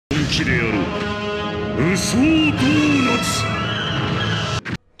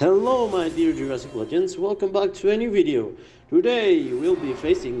Hello my dear Jurassic legends, welcome back to a new video. Today we'll be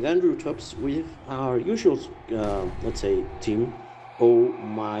facing ANDREWTOPS with our usual, let's say, team. Oh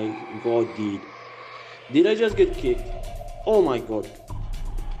my god, did I just get kicked? Oh my god.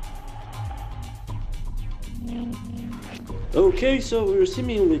 Okay, so we're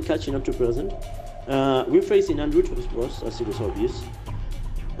seemingly catching up to present. We're facing ANDREWTOPS boss, as it is obvious.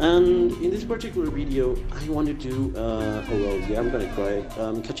 And in this particular video, I wanted to, oh well, yeah, I'm gonna cry.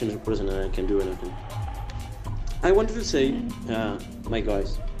 I'm catching up to present and I can't do anything. I wanted to say, my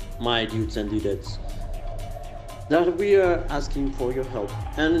guys, my dudes and dudettes, that we are asking for your help.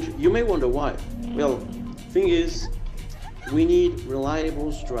 And you may wonder why. Well, thing is, we need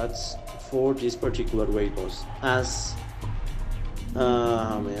reliable strats for this particular raid boss, as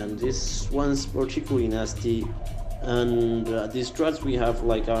man, this one's particularly nasty, and the strats we have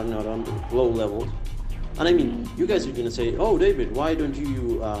like are not on low level. And I mean, you guys are gonna say, oh David, why don't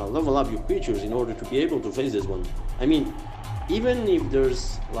you level up your creatures in order to be able to face this one? I mean, even if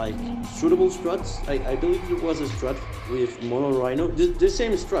there's like suitable strats, I believe there was a strat with mono rhino, the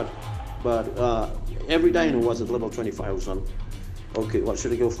same strat, but every dino was at level 25 or something. Okay, what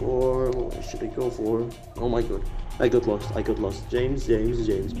should I go for? What should I go for? Oh my god, I got lost. James,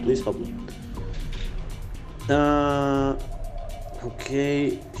 please help me.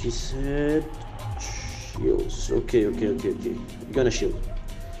 Okay, he said shields. Okay. We're gonna shield.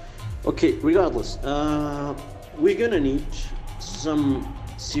 Okay, regardless, we're gonna need some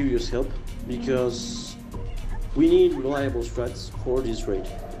serious help because we need reliable strats for this raid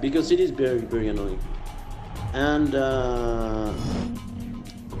because it is very annoying. And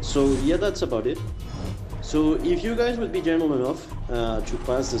so yeah, that's about it. So if you guys would be gentle enough to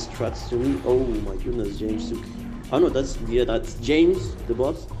pass the strats to me. Oh my goodness, James took. Oh no, that's James, the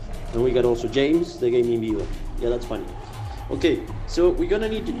boss. And we got also James, the gaming viewer. Yeah, that's funny. Okay, so we're gonna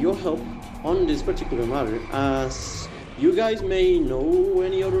need your help on this particular matter, as you guys may know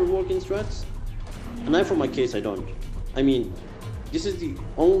any other working strats. And I, for my case, I don't. I mean, this is the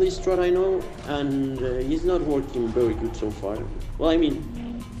only strat I know, and he's not working very good so far. Well, I mean,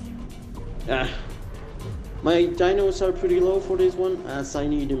 my dinos are pretty low for this one, as I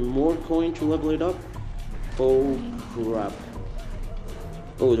need more coin to level it up. Oh crap.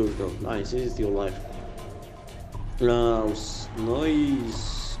 Oh, there we go. Nice, this is still alive. Nice.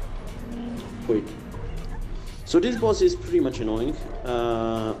 Wait. So this boss is pretty much annoying.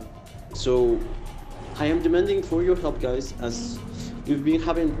 So I am demanding for your help, guys, as we've been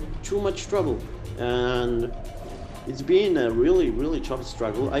having too much trouble. And it's been a really tough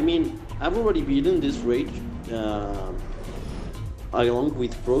struggle. I mean, I've already beaten this raid along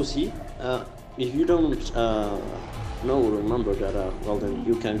with Procy. If you don't remember that, well then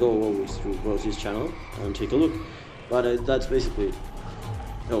you can go always through Procy's channel and take a look. But that's basically it.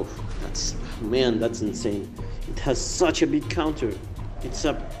 Oh, that's insane. It has such a big counter. It's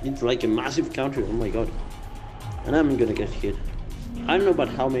like a massive counter. Oh my god. And I'm gonna get hit. I don't know about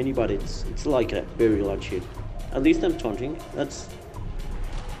how many, but it's like a very large hit. At least I'm taunting. That's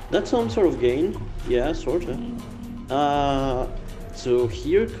some sort of gain. Yeah, sorta. So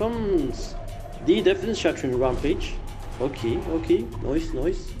here comes the defense shattering rampage. Okay,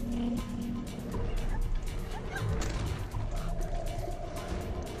 nice.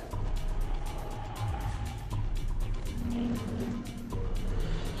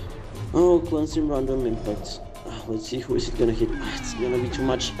 Oh, cleansing random impacts. Let's see who is it gonna hit. It's gonna be too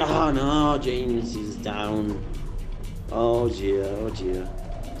much. Oh no, James is down. Oh dear.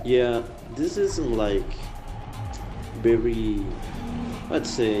 Yeah, this isn't like very, let's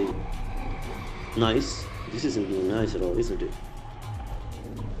say, nice. This isn't being nice at all, isn't it?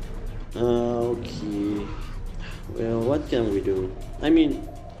 Okay. Well, what can we do? I mean,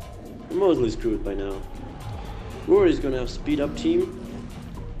 I'm mostly screwed by now. Roar is gonna have speed up team.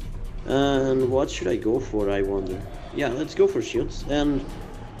 And what should I go for, I wonder? Yeah, let's go for shields. And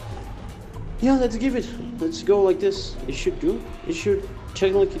yeah, let's give it. Let's go like this. It should do. It should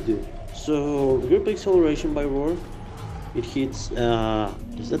technically do. So, grip acceleration by Roar. It hits,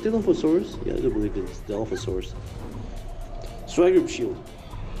 is that the Alphosaurus? Yeah, I do believe it's the Alphosaurus. Strike group shield.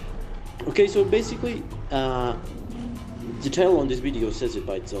 Okay, so basically, the title on this video says it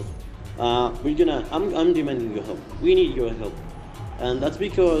by itself. I'm demanding your help. We need your help. And that's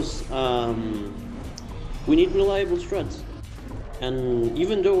because we need reliable strats. And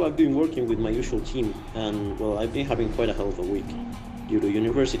even though I've been working with my usual team, and well, I've been having quite a hell of a week due to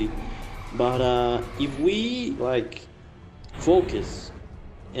university, but if we like focus,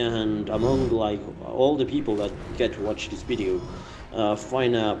 and among like all the people that get to watch this video,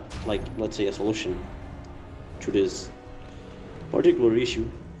 find a, like, let's say, a solution to this particular issue.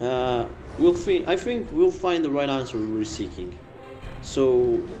 I think we'll find the right answer we're seeking.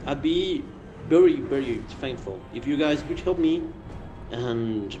 So I'd be very, very thankful if you guys could help me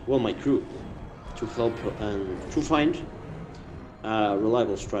and, well, my crew, to help and to find a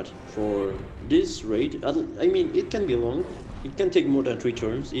reliable strat for this raid. I mean, it can be long, it can take more than 3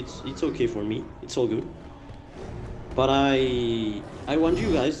 turns. It's okay for me, it's all good. But I want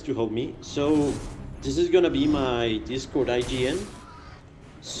you guys to help me. So this is gonna be my Discord IGN.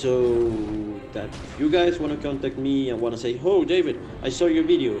 So that if you guys want to contact me and want to say, oh David, I saw your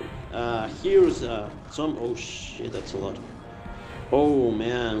video, here's some, oh shit, that's a lot. Oh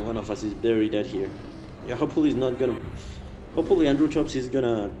man, one of us is very dead here. Yeah, hopefully he's not gonna, hopefully ANDREWTOPS is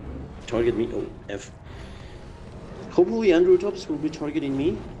gonna target me. Oh F. Hopefully ANDREWTOPS will be targeting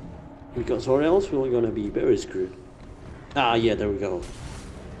me, because or else we're gonna be very screwed. Ah yeah, there we go.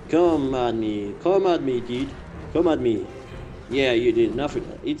 Come at me, dude, come at me. Yeah, you did nothing.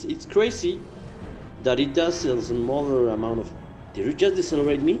 It's crazy that it does a smaller amount of. Did you just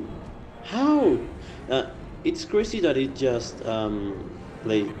decelerate me? How? It's crazy that it just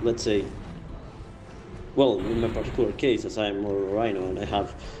like, let's say. Well, in my particular case, as I'm more Rhino and I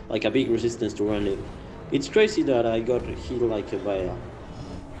have like a big resistance to running, it's crazy that I got hit like by a,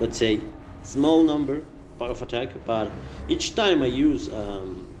 let's say, small number of attack, but each time I use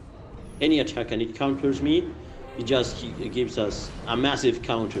any attack and it counters me, it just gives us a massive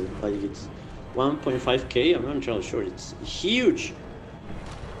counter. Like it's 1.5k. I'm not entirely sure. It's huge.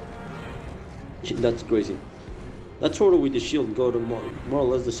 That's crazy. That sort of with the shield got more or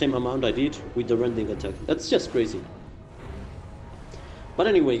less the same amount I did with the rending attack. That's just crazy. But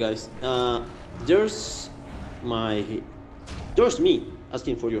anyway, guys, there's me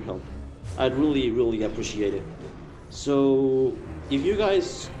asking for your help. I'd really appreciate it. So if you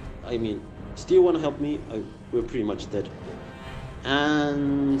guys, I mean, still want to help me, we're pretty much dead.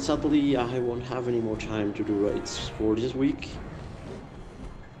 And sadly, I won't have any more time to do raids for this week.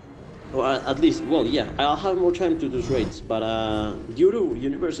 Or at least, well, yeah, I'll have more time to do raids, but due to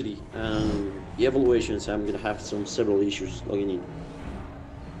university and the evaluations, I'm gonna have several issues logging in.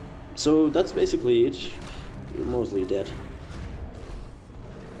 So that's basically it. You're mostly dead.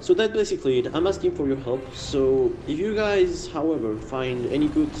 So that's basically it. I'm asking for your help. So if you guys, however, find any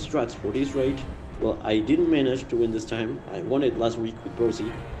good strats for this raid, well, I didn't manage to win this time. I won it last week with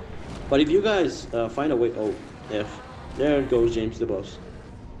Brosi. But if you guys find a way, oh, F, there goes James the Boss.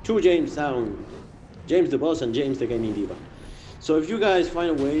 2 James down. James the Boss and James the Gaming Diva. So if you guys find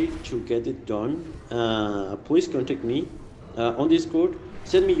a way to get it done, please contact me on Discord.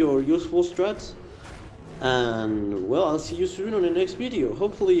 Send me your useful strats. And well, I'll see you soon on the next video.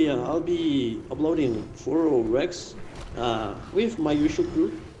 Hopefully I'll be uploading 4 Rex with my usual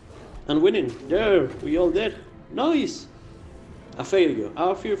crew and winning. There, we all dead. Nice. A failure,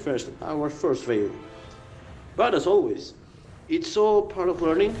 our first failure. But as always, it's all part of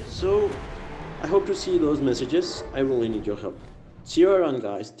learning, so I hope to see those messages. I really need your help. See you around,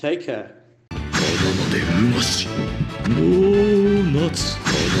 guys. Take care.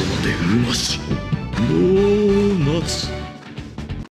 ドーナツ